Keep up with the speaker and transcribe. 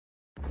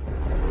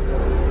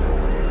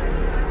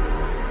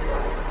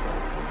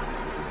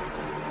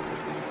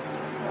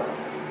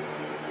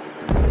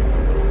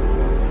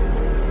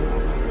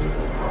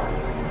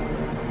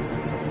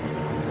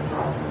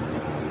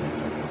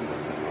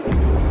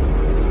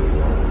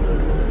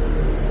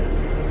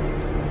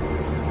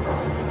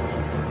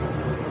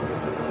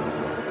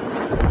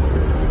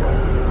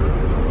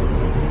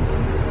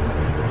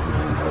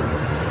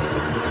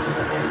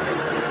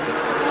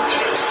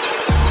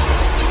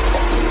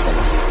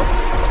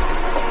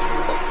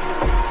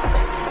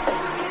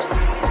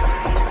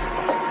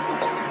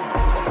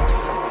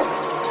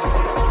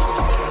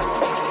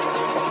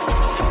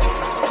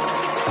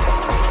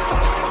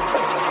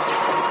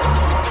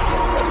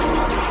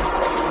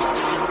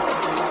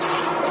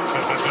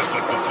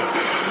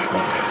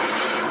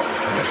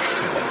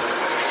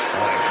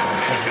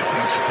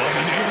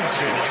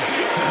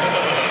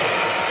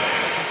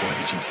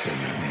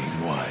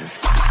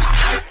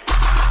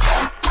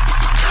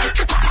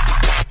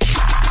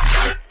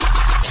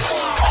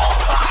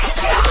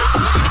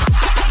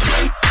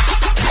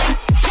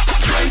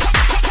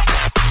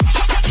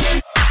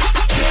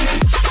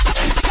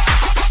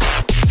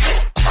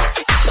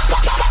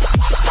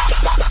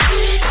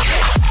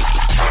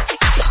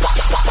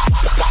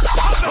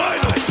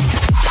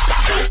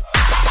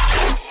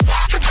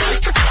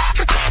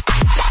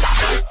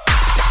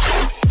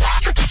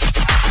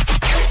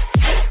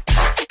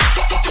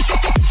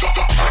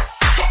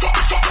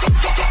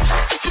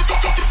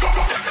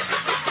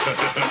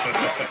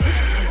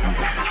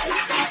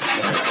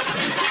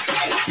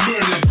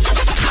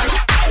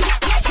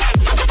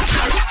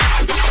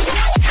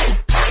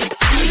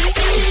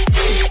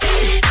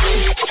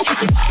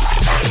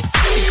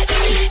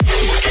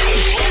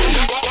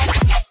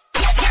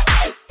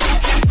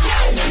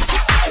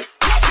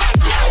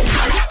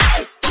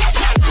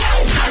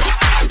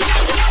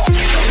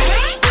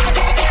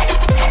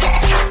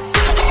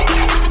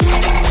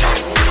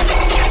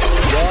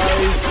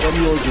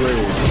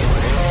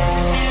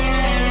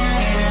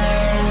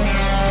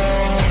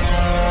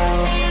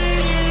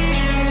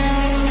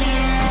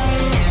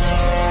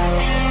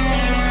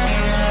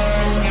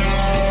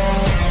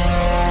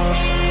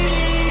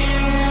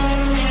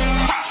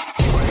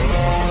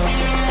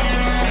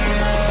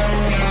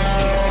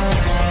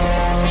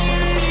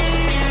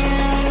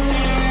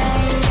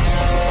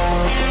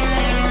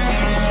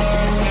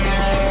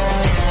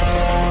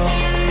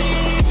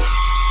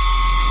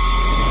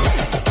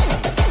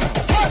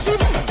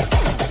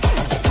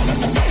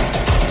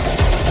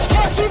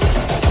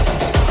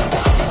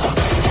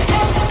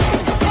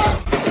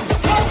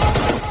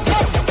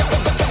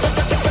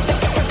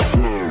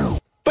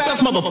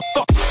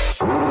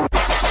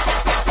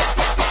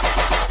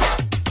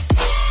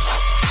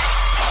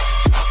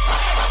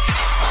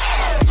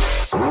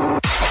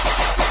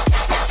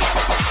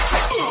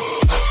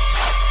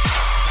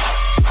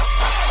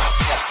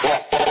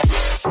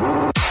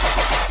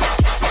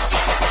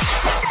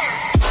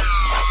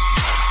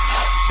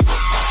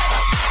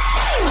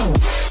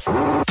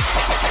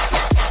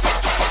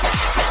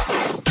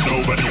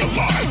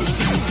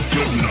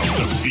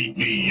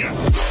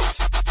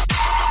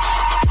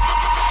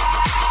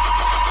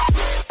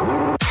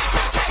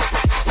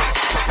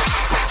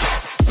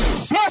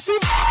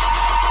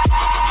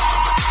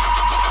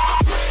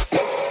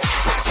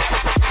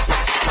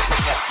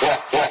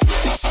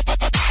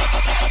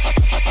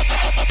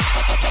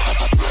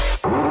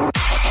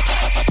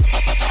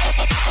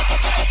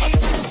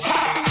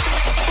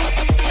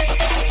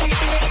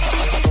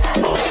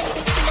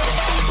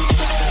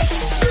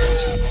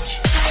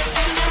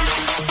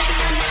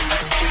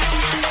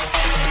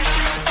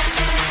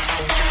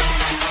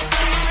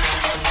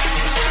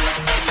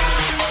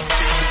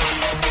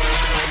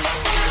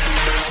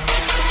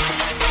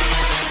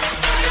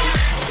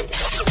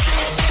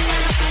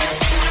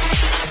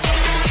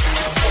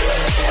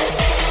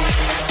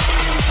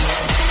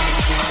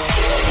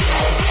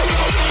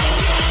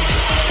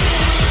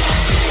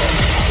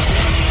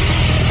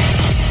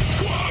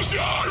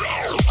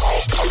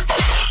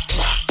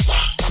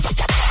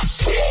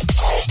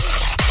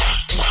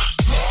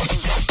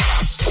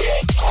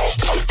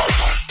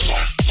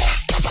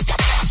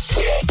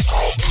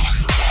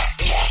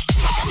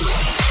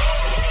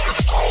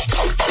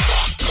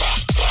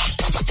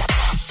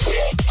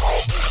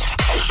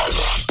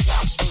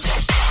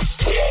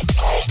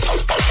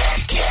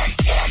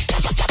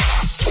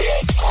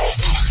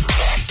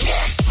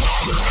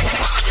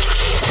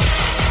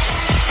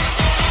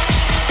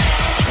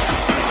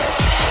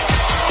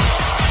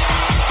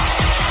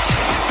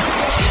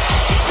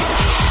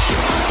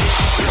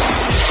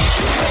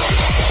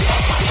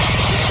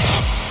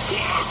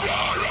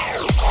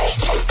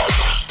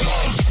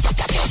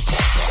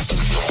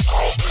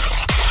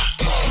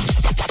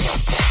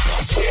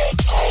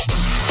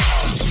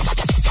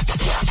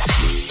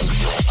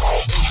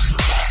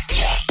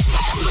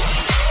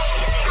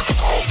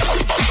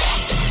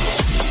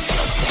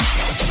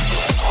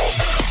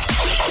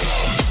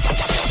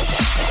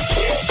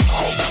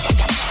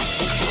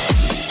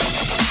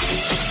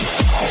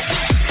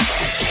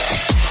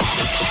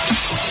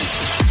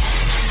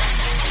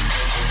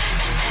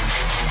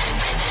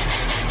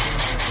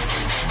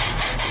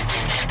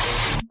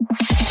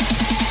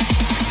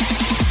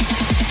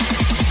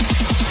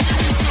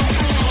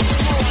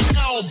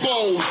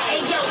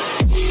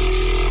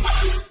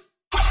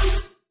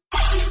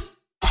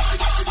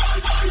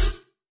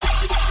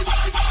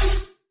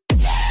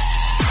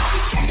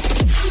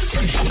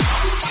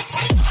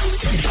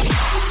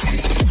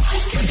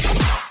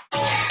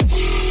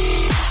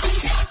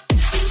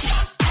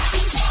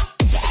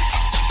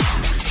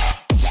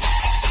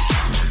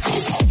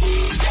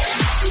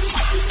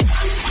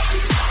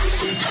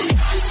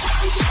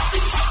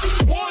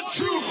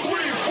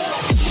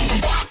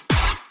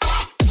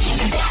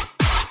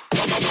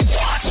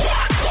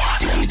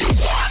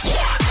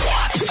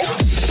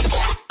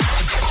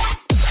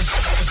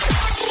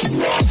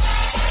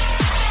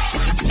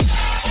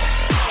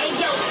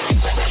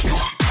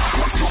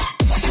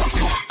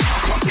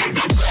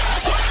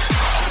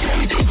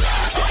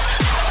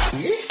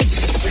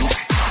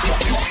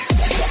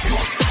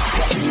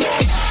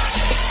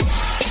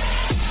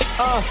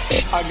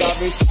I got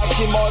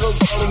Versace models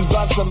rolling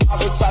blunts on my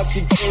Versace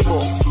cable.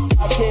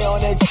 5K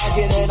on a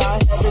jacket and I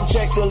haven't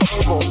checked the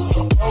label.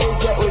 Always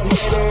get with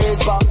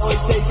haters, but always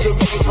stay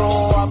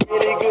cerebral. I'm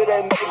really good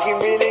at making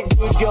really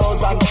good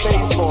girls I'm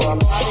faithful. I'm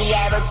running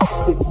out of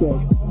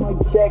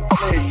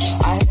checklist.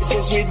 I hate to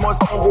read more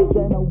strangers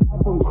than a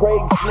wife from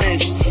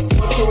Craigslist.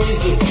 What's the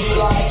reason? See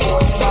life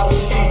or am I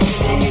losing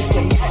meaning? It's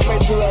a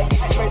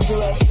nightmare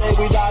to stay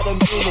without a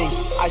meaning.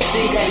 I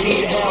think I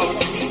need help.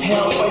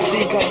 Help I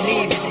think I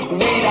need.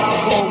 Weed,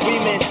 alcohol,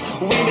 women,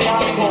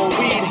 alcohol,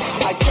 weed.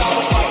 I try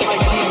to fight my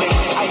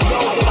demons. I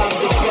know that I'm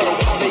the best.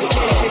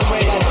 Vacation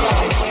when I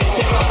die.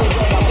 Day after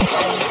day I'm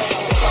fresh.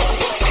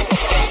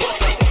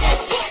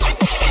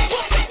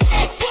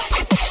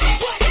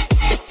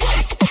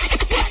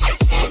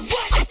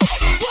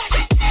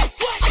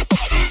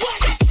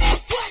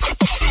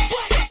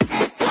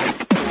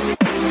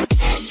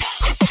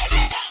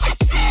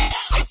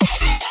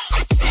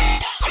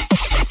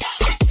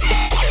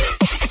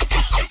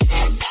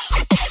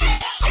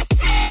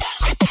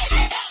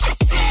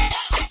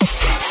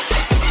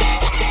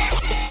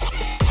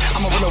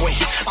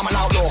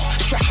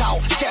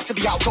 To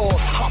be outdoors,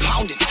 heart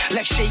pounding,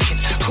 legs shaking,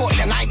 caught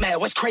in a nightmare,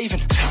 was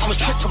craving. I was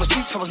tricked, I was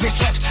duped, I was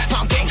misled.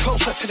 Now I'm getting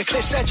closer to the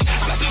cliff's edge,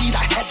 and I see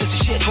that head, there's a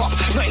sheer drop.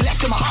 Nothing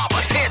left in my heart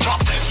but a teardrop.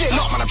 Fear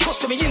not, man, I'm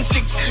trusting my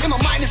instincts. In my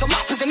mind is a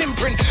map, is an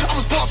imprint. I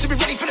was born to be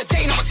ready for the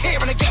day, and I was here,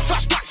 and I get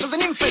flashbacks as an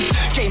infant.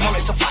 Game on,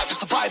 it's a fight for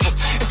survival.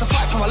 It's a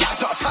fight for my life,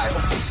 not a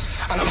title.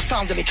 And I'm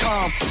astoundingly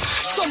calm.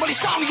 Somebody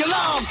sound the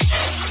alarm.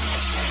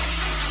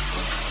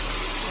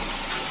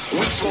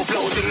 We throw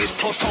blows in this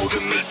postcode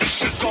and make this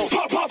shit go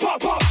pop, pop,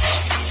 pop, pop.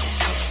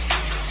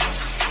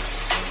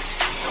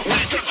 We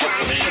get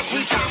grimy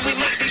every time we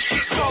make this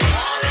shit go.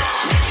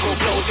 We throw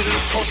blows in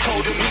this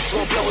postcode and we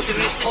throw blows in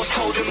this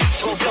postcode and we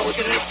throw blows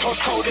in this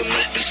postcode and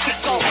make this shit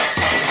go.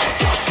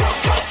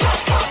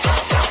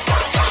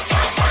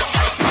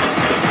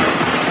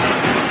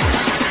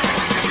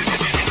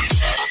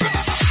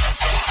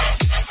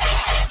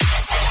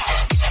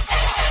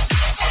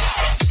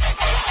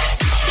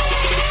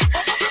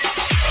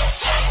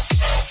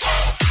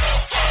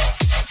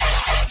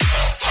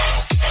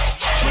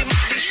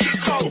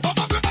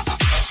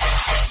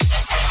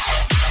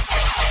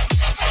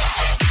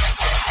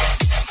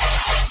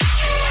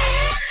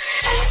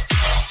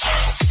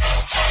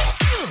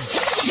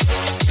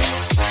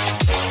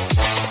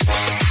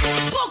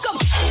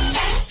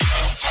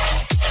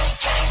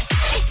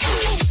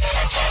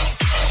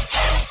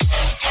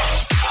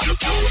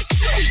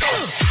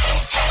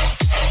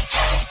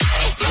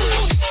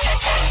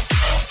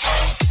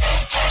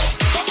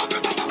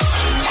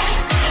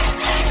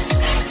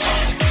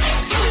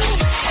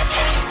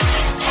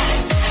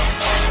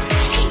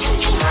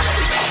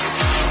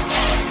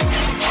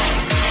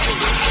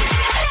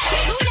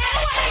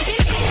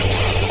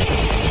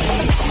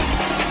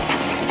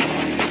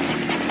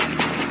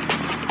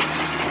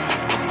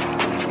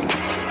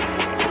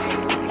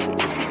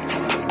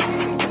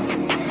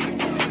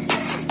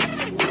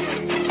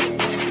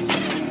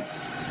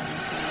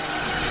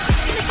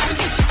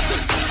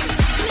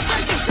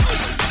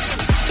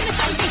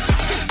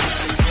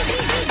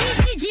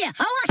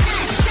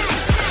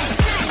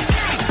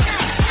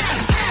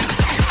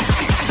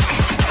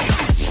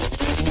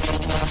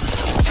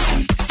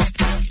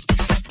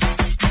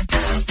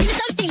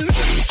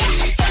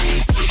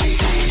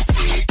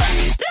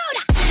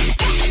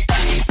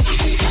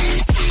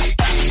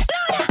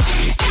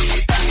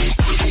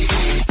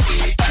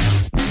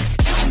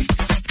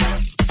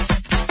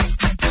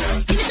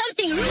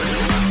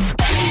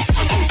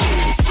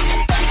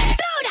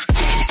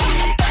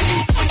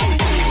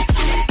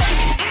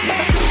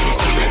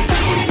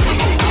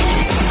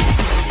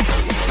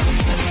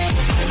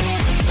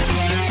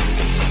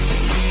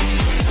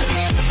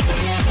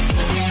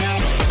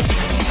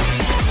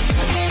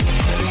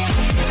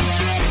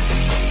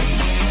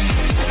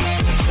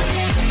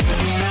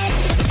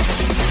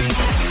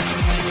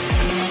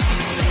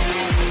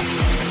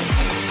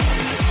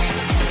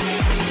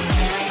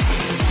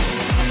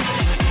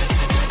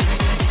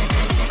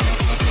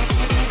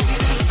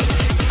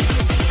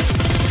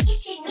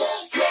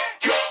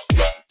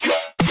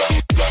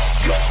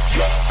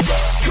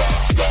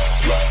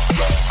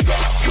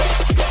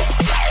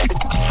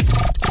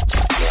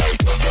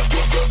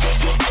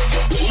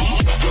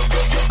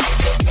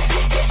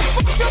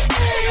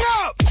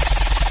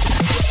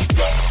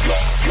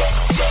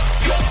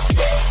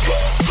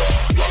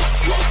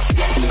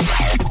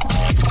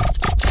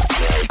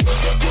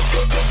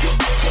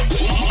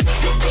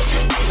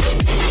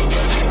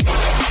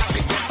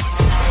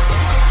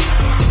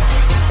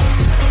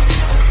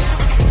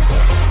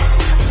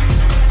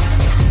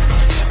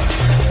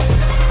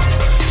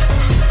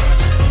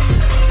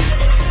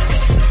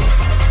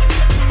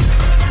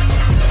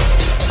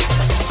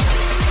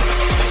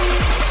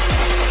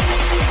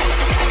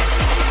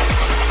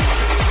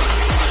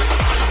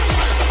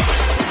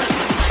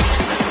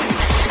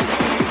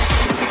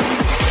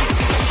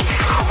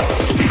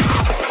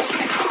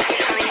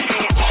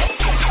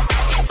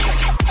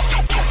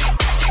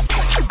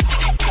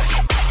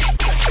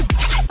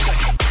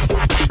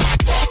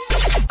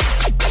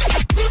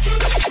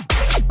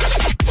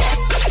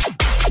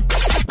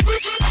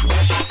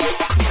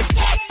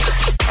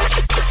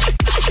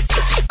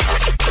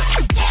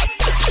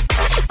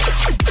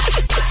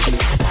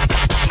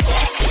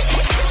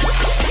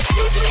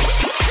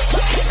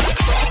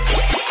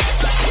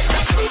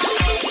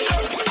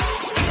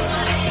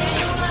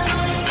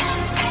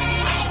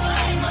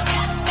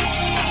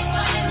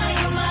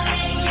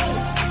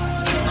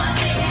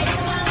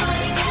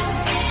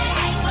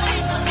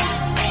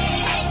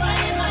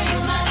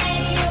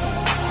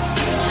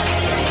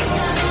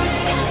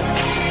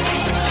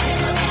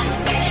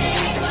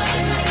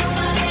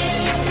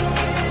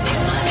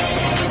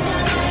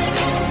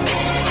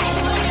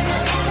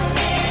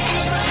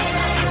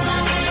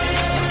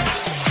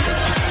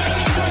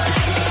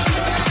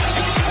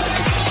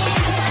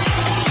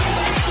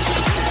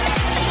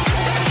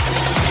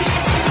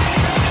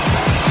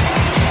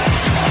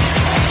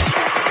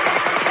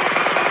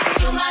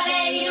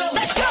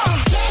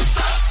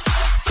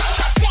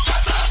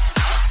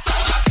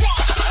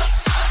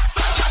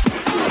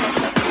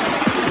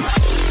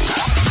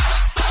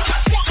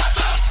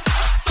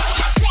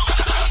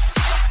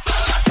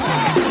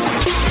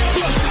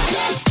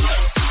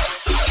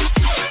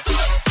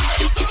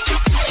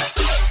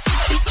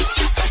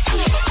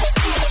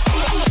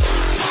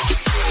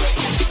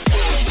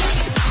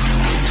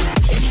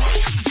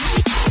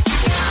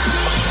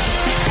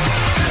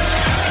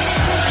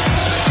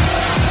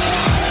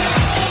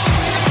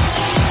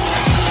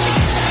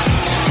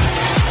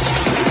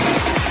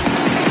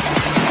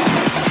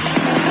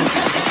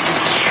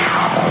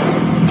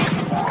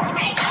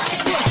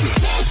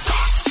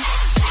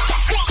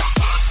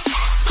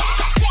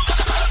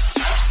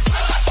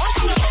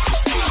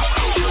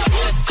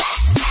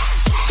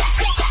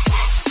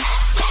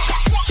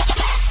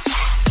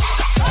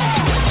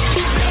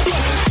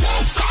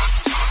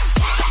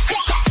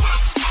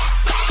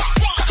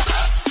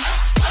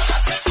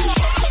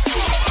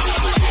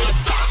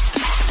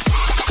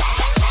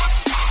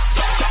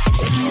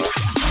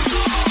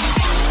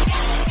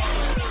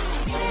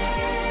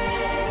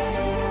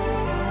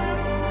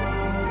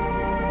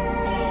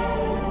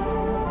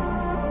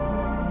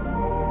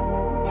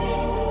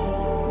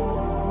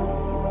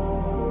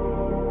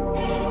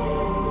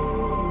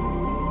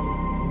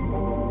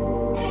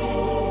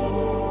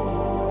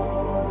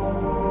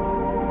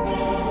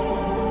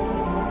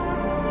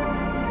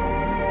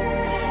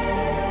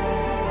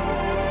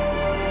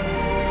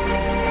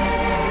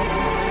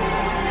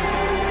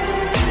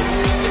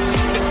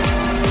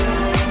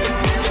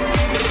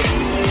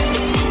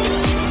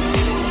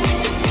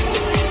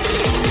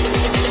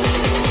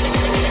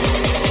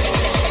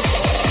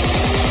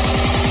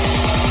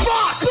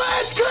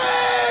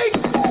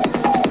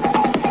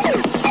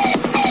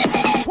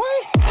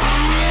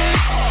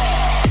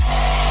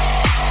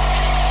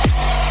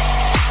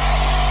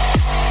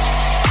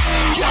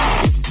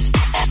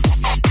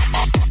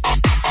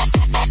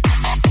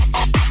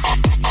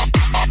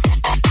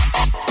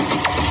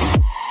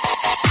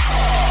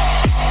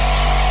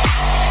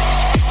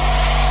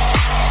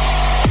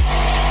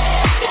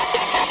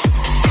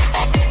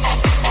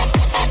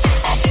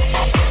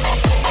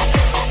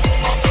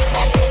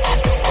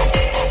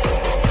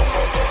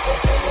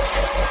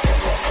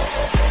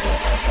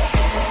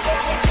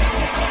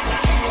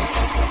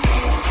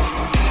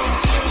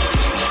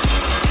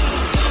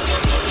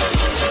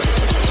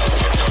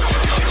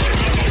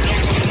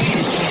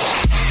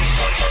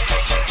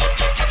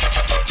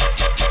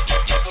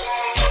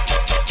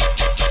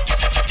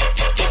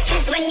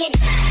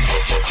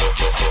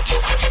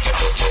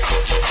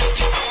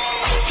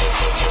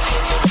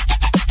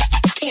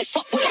 Can't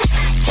fuck with it.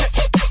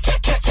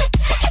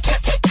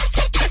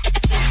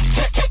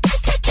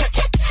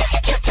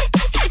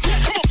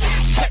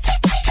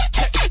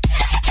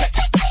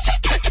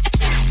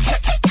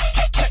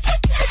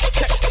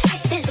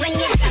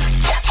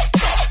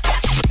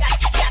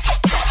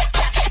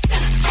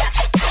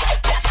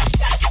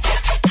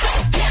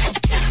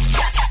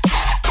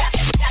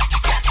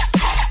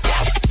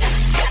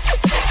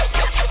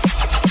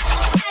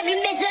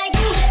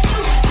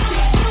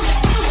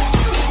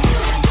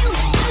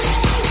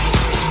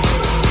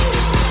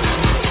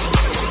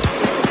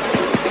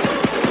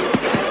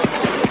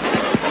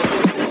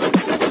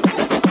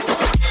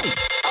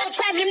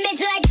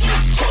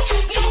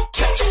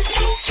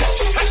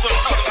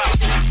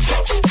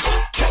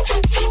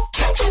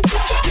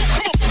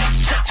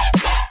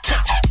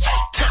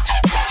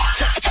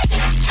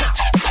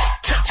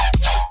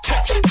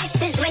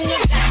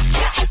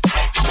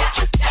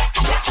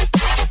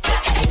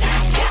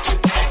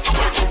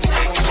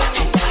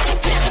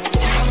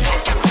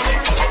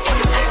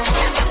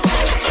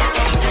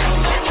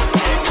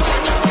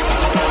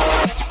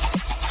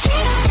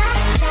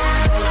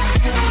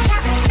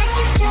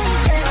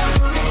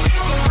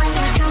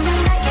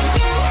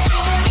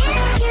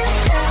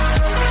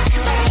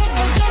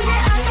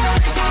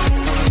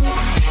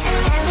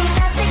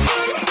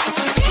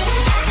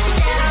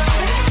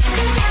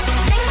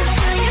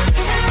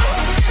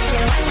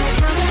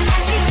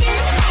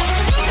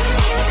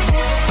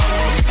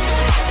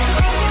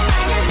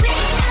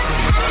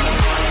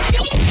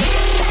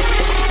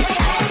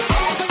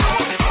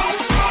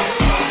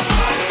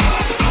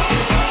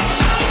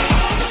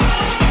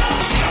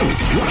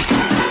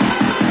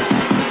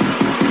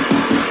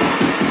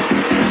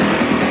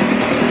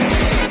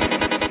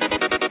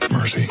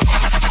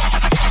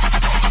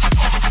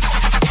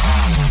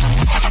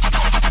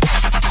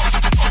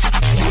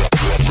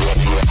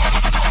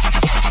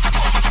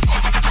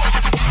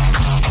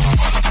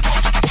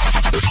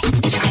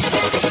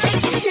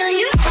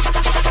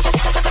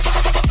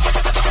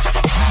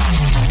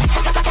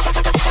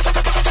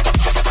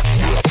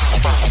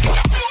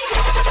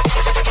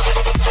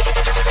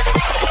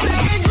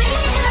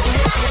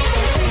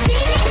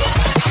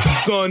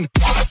 Son.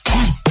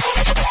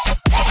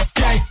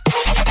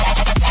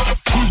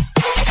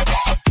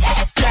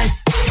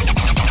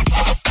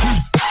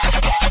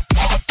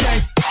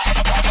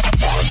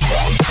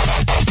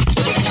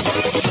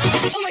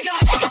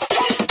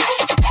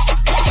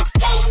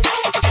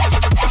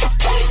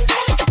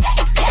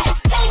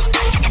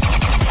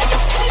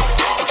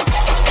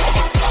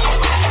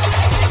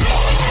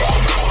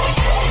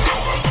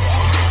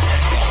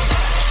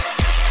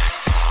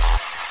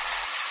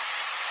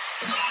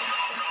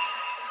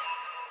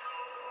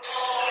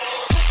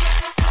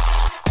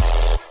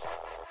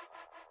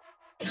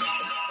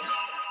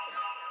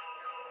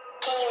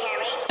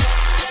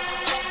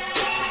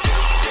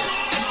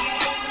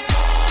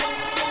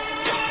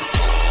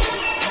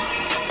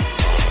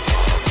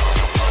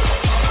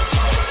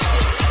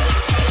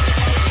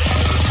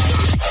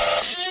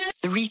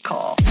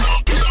 Recall.